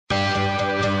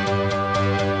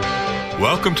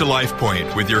Welcome to Life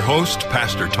Point with your host,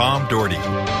 Pastor Tom Dougherty.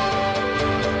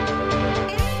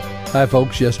 Hi,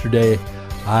 folks. Yesterday,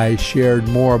 I shared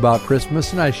more about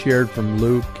Christmas, and I shared from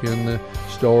Luke in the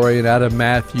story and out of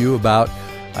Matthew about,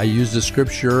 I used the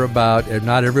scripture about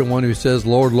not everyone who says,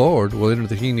 Lord, Lord, will enter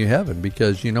the kingdom of heaven,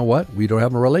 because you know what? We don't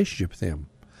have a relationship with Him.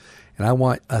 And I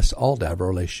want us all to have a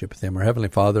relationship with Him. Our Heavenly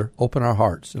Father, open our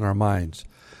hearts and our minds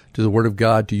to the Word of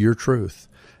God, to your truth.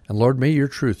 And Lord, may your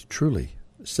truth truly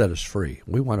set us free.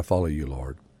 We want to follow you,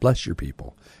 Lord. Bless your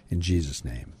people. In Jesus'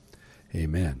 name,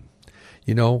 amen.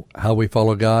 You know how we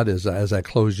follow God? As I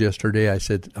closed yesterday, I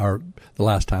said, the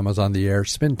last time I was on the air,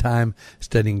 spend time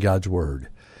studying God's Word.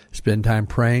 Spend time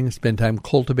praying. Spend time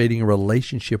cultivating a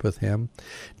relationship with Him.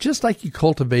 Just like you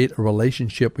cultivate a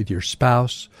relationship with your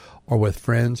spouse or with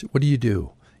friends, what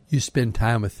do? You spend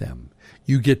time with them.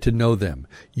 You get to know them.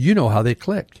 You know how they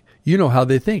click. You know how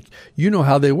they think. You know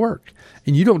how they work.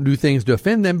 And you don't do things to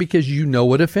offend them because you know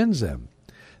what offends them.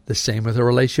 The same with a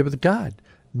relationship with God.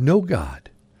 Know God.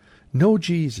 Know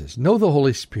Jesus. Know the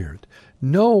Holy Spirit.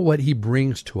 Know what He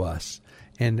brings to us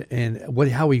and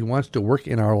how He wants to work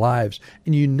in our lives.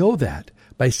 And you know that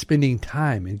by spending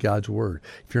time in God's Word.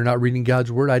 If you're not reading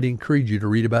God's Word, I'd encourage you to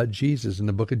read about Jesus in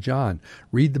the book of John.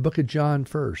 Read the book of John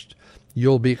first.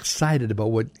 You'll be excited about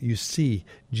what you see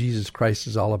Jesus Christ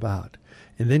is all about.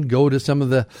 And then go to some of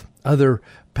the other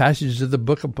passages of the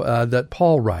book that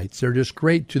Paul writes. They're just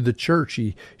great to the church.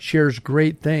 He shares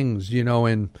great things, in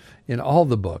all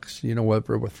the books,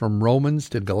 from Romans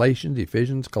to Galatians,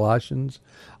 Ephesians, Colossians,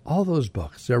 all those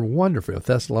books. They're wonderful.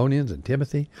 Thessalonians and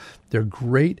Timothy. They're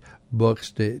great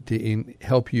books to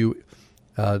help you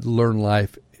learn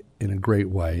life in a great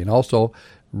way. And also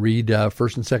read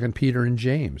 1st and 2nd Peter and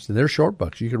James. And they're short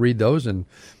books. You can read those in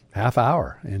half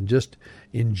hour and just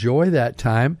enjoy that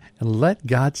time and let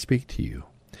God speak to you.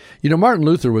 Martin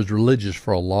Luther was religious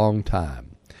for a long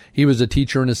time. He was a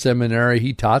teacher in a seminary.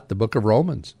 He taught the book of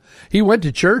Romans. He went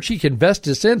to church. He confessed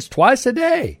his sins twice a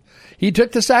day. He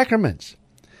took the sacraments.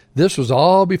 This was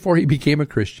all before he became a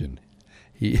Christian.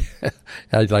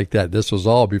 I like that. This was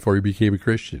all before he became a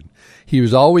Christian. He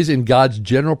was always in God's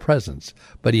general presence,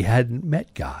 but he hadn't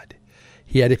met God.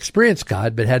 He had experienced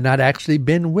God, but had not actually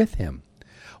been with Him.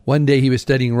 One day he was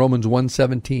studying Romans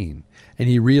 1:17, and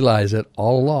he realized that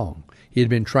all along he had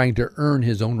been trying to earn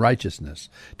his own righteousness,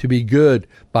 to be good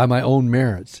by my own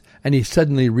merits. And he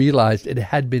suddenly realized it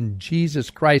had been Jesus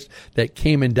Christ that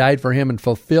came and died for him and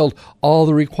fulfilled all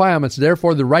the requirements.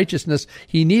 Therefore, the righteousness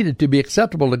he needed to be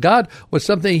acceptable to God was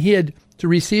something he had to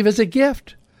receive as a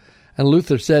gift. And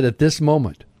Luther said, at this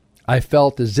moment, I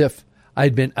felt as if I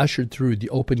had been ushered through the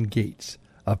open gates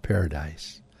of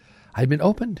paradise. I had been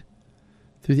opened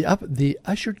through the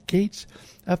ushered gates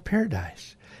of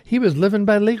paradise. He was living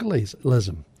by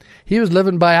legalism. He was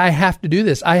living by, I have to do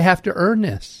this. I have to earn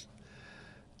this.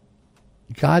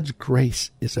 God's grace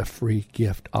is a free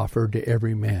gift offered to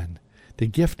every man. The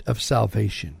gift of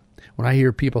salvation. When I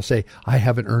hear people say, I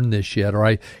haven't earned this yet, or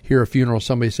I hear a funeral,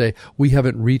 somebody say, we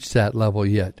haven't reached that level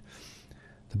yet.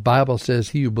 The Bible says,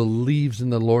 he who believes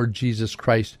in the Lord Jesus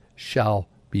Christ shall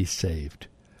be saved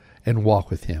and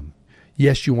walk with Him.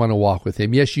 Yes, you want to walk with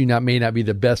Him. Yes, you may not be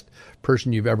the best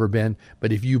person you've ever been,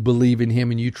 but if you believe in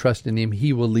Him and you trust in Him,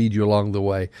 He will lead you along the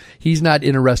way. He's not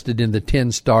interested in the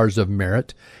 10 stars of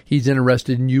merit. He's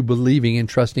interested in you believing and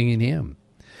trusting in Him.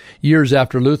 Years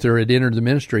after Luther had entered the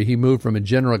ministry, he moved from a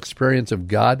general experience of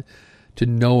God to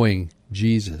knowing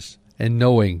Jesus and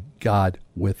knowing God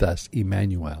with us,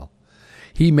 Emmanuel.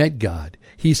 He met God.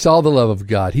 He saw the love of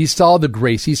God. He saw the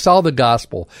grace. He saw the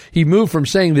gospel. He moved from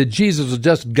saying that Jesus was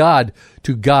just God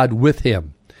to God with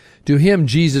Him. To him,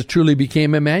 Jesus truly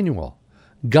became Emmanuel,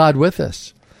 God with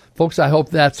us. Folks, I hope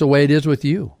that's the way it is with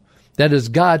you. That is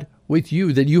God with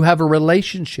you, that you have a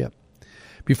relationship.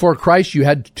 Before Christ, you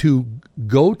had to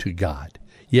go to God.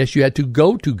 Yes, you had to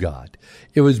go to God.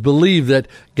 It was believed that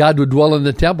God would dwell in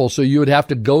the temple, so you would have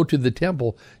to go to the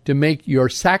temple to make your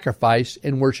sacrifice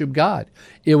and worship God.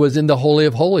 It was in the Holy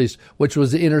of Holies, which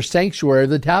was the inner sanctuary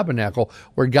of the tabernacle,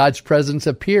 where God's presence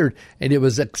appeared, and it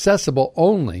was accessible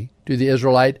only to the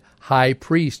Israelite high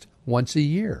priest once a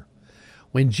year.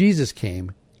 When Jesus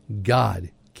came, God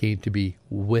came to be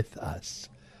with us.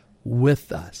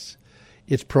 With us.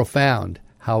 It's profound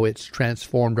how it's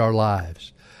transformed our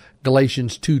lives.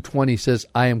 Galatians 2:20 says,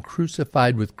 I am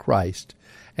crucified with Christ,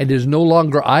 and it is no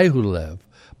longer I who live,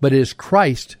 but it is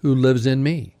Christ who lives in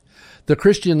me. The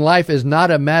Christian life is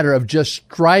not a matter of just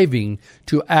striving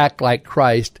to act like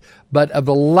Christ, but of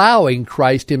allowing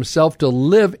Christ Himself to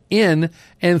live in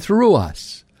and through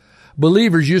us.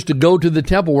 Believers used to go to the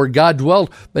temple where God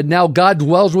dwelled, but now God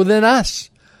dwells within us.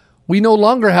 We no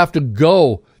longer have to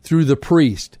go through the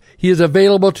priest. He is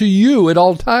available to you at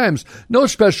all times. No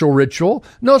special ritual,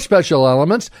 no special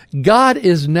elements. God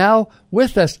is now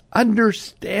with us.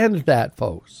 Understand that,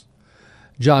 folks.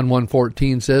 John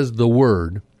 1:14 says, the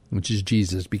Word, which is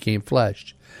Jesus, became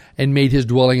flesh and made his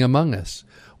dwelling among us.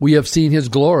 We have seen his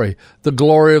glory, the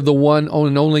glory of the one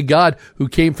and only God who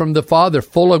came from the Father,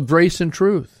 full of grace and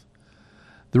truth.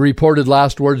 The reported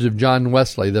last words of John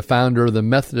Wesley, the founder of the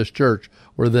Methodist Church,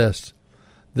 were this: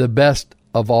 the best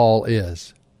of all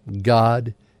is,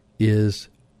 God is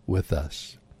with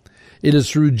us. It is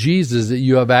through Jesus that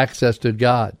you have access to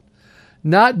God,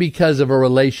 not because of a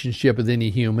relationship with any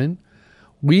human.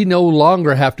 We no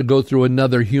longer have to go through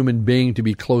another human being to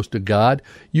be close to God.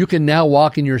 You can now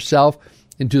walk in yourself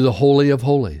into the Holy of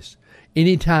Holies.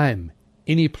 Anytime,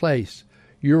 any place.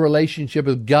 Your relationship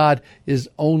with God is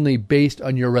only based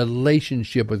on your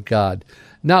relationship with God,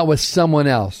 not with someone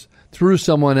else, through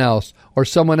someone else, or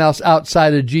someone else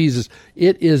outside of Jesus.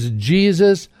 It is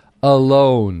Jesus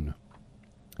alone.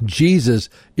 Jesus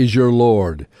is your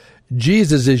Lord.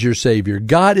 Jesus is your Savior.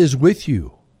 God is with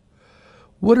you.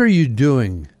 What are you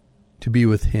doing to be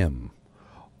with him?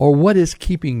 Or what is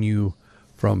keeping you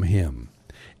from him?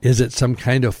 Is it some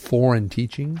kind of foreign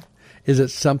teaching? Is it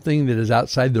something that is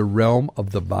outside the realm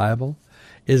of the Bible?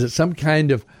 Is it some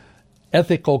kind of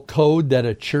ethical code that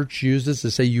a church uses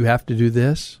to say you have to do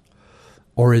this?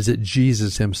 Or is it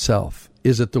Jesus himself?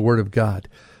 Is it the Word of God?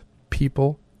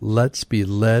 People, let's be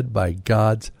led by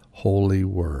God's holy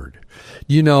Word.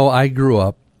 You know, I grew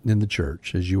up in the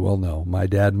church, as you well know. My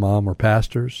dad and mom were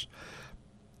pastors.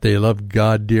 They loved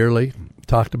God dearly,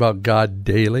 talked about God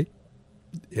daily,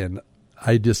 and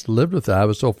I just lived with that. I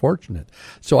was so fortunate.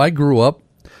 So I grew up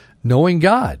knowing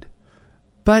God,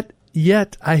 but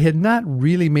yet I had not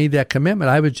really made that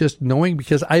commitment. I was just knowing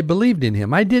because I believed in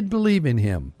him. I did believe in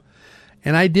him,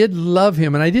 and I did love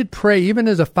him, and I did pray. Even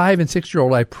as a 5 and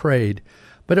 6-year-old, I prayed.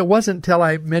 But it wasn't until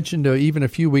I mentioned even a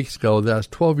few weeks ago that I was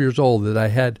 12 years old that I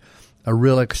had a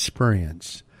real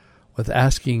experience with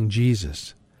asking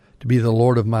Jesus to be the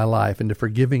Lord of my life and to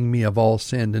forgiving me of all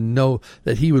sin, and know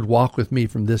that he would walk with me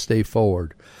from this day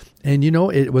forward. And, you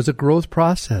know, it was a growth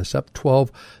process up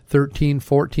 12, 13,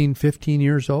 14, 15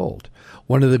 years old.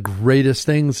 One of the greatest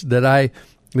things that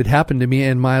happened to me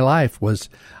in my life was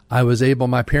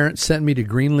my parents sent me to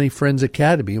Greenleaf Friends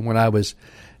Academy when I was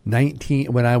 14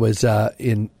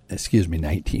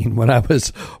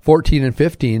 and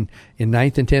 15 in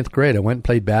 9th and 10th grade. I went and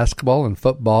played basketball and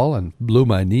football and blew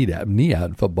my knee out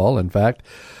in football, in fact.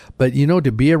 But, you know,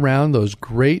 to be around those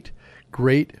great,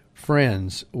 great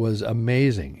friends was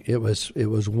amazing. It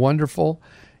was wonderful,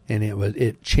 and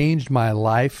it changed my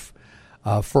life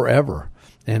forever.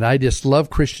 And I just love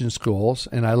Christian schools,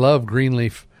 and I love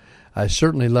Greenleaf. I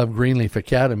certainly love Greenleaf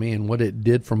Academy and what it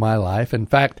did for my life. In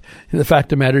fact, the fact of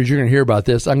the matter is, you're going to hear about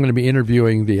this. I'm going to be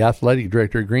interviewing the athletic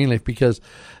director at Greenleaf because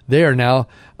they are now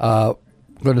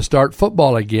going to start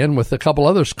football again with a couple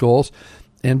other schools.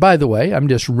 And by the way, I'm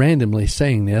just randomly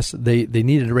saying this. They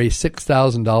needed to raise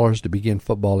 $6,000 to begin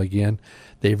football again.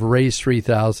 They've raised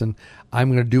 $3,000. I'm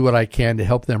going to do what I can to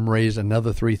help them raise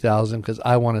another $3,000 because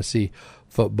I want to see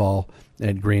football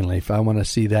at Greenleaf. I want to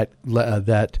see that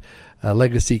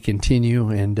legacy continue.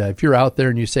 And if you're out there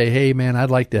and you say, "Hey, man, I'd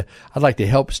like to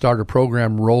help start a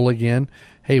program roll again,"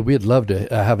 hey, we'd love to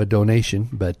have a donation.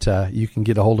 But you can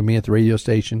get a hold of me at the radio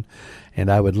station, and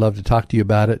I would love to talk to you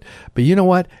about it. But you know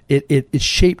what? It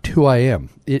shaped who I am.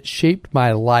 It shaped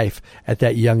my life at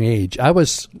that young age. I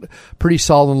was pretty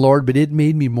solid in the Lord, but it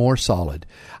made me more solid.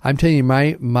 I'm telling you,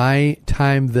 my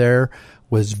time there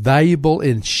was valuable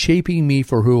in shaping me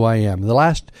for who I am. The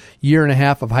last year and a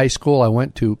half of high school, I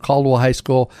went to Caldwell High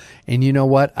School, and you know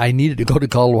what? I needed to go to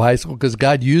Caldwell High School because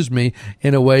God used me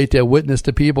in a way to witness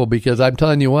to people, because I'm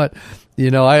telling you what, you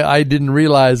know, I didn't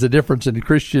realize the difference in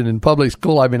Christian and public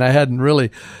school. I mean, I hadn't really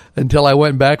until I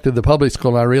went back to the public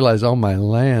school, and I realized, oh my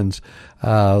lands,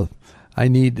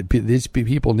 these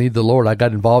people need the Lord. I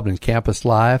got involved in campus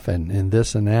life and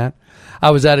this and that. I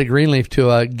was out at Greenleaf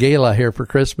to a gala here for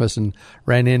Christmas and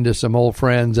ran into some old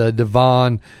friends,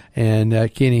 Devon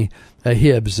and Kenny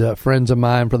Hibbs, friends of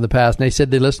mine from the past. And they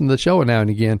said they listen to the show now and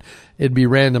again. It'd be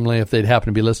randomly if they'd happen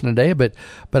to be listening today, but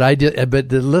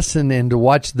to listen and to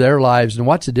watch their lives and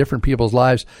watch the different people's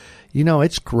lives, you know,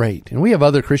 it's great. And we have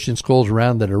other Christian schools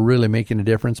around that are really making a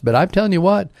difference. But I'm telling you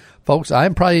what, folks,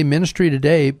 I'm probably in ministry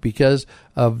today because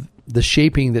of the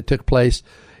shaping that took place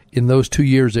in those 2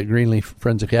 years at Greenleaf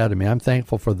Friends Academy. I'm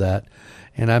thankful for that.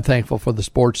 And I'm thankful for the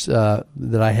sports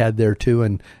that I had there too,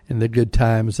 and the good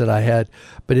times that I had.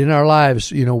 But in our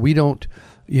lives, you know, we don't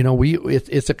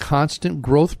It's a constant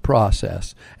growth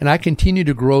process, and I continue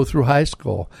to grow through high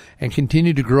school and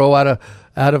continue to grow out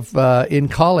of in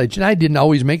college. And I didn't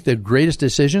always make the greatest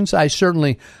decisions. I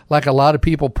certainly, like a lot of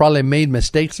people, probably made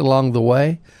mistakes along the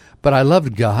way. But I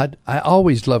loved God. I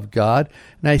always loved God,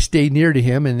 and I stayed near to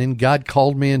Him. And then God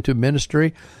called me into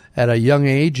ministry at a young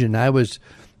age, and I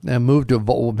moved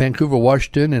to Vancouver,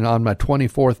 Washington, and on my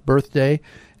 24th birthday,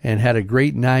 and had a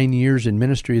great 9 years in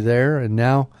ministry there, and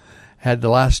now had the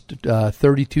last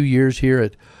 32 years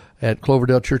here at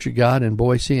Cloverdale Church of God in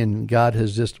Boise, and God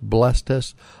has just blessed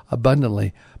us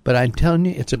abundantly. But I'm telling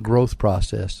you, it's a growth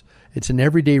process. It's an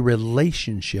everyday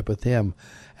relationship with Him,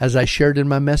 as I shared in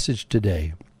my message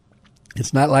today.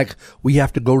 It's not like we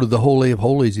have to go to the Holy of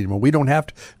Holies anymore. We don't have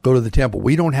to go to the temple.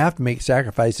 We don't have to make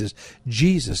sacrifices.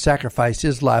 Jesus sacrificed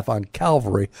His life on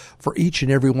Calvary for each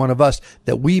and every one of us,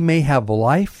 that we may have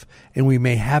life and we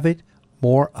may have it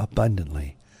more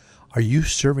abundantly. Are you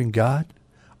serving God?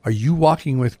 Are you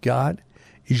walking with God?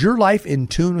 Is your life in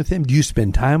tune with Him? Do you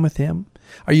spend time with Him?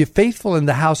 Are you faithful in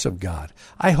the house of God?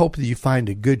 I hope that you find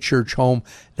a good church home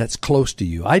that's close to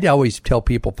you. I always tell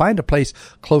people, find a place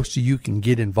close to you can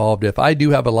get involved. If I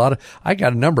do have I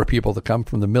got a number of people that come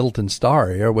from the Middleton Star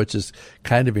area, which is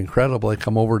kind of incredible. They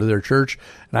come over to their church,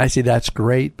 and I say that's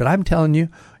great. But I'm telling you,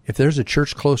 if there's a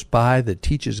church close by that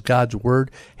teaches God's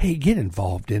Word, hey, get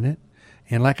involved in it.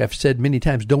 And like I've said many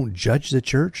times, don't judge the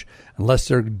church unless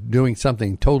they're doing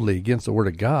something totally against the Word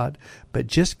of God. But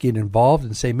just get involved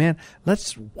and say, man,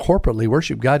 let's corporately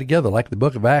worship God together, like the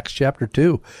book of Acts chapter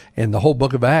 2 and the whole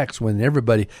book of Acts, when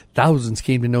thousands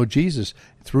came to know Jesus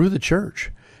through the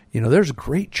church. There's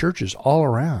great churches all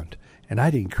around, and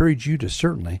I'd encourage you to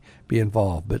certainly be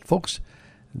involved. But folks,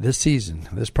 this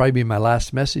will probably be my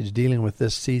last message dealing with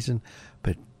this season,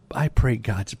 but I pray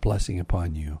God's blessing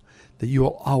upon you, that you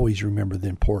will always remember the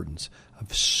importance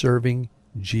of serving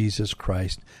Jesus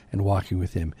Christ and walking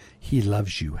with Him. He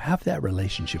loves you. Have that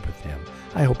relationship with Him.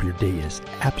 I hope your day is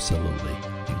absolutely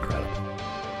incredible.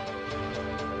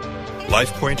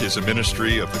 LifePoint is a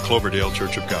ministry of the Cloverdale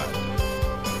Church of God.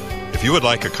 If you would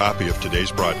like a copy of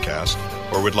today's broadcast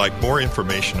or would like more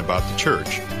information about the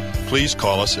church, please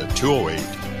call us at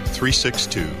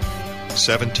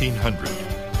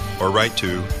 208-362-1700 or write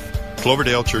to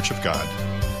Cloverdale Church of God,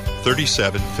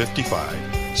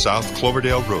 3755 South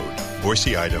Cloverdale Road,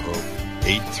 Boise, Idaho,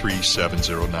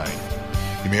 83709.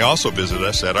 You may also visit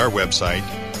us at our website,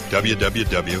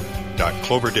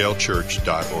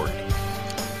 www.cloverdalechurch.org.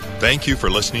 Thank you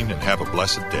for listening and have a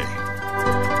blessed day.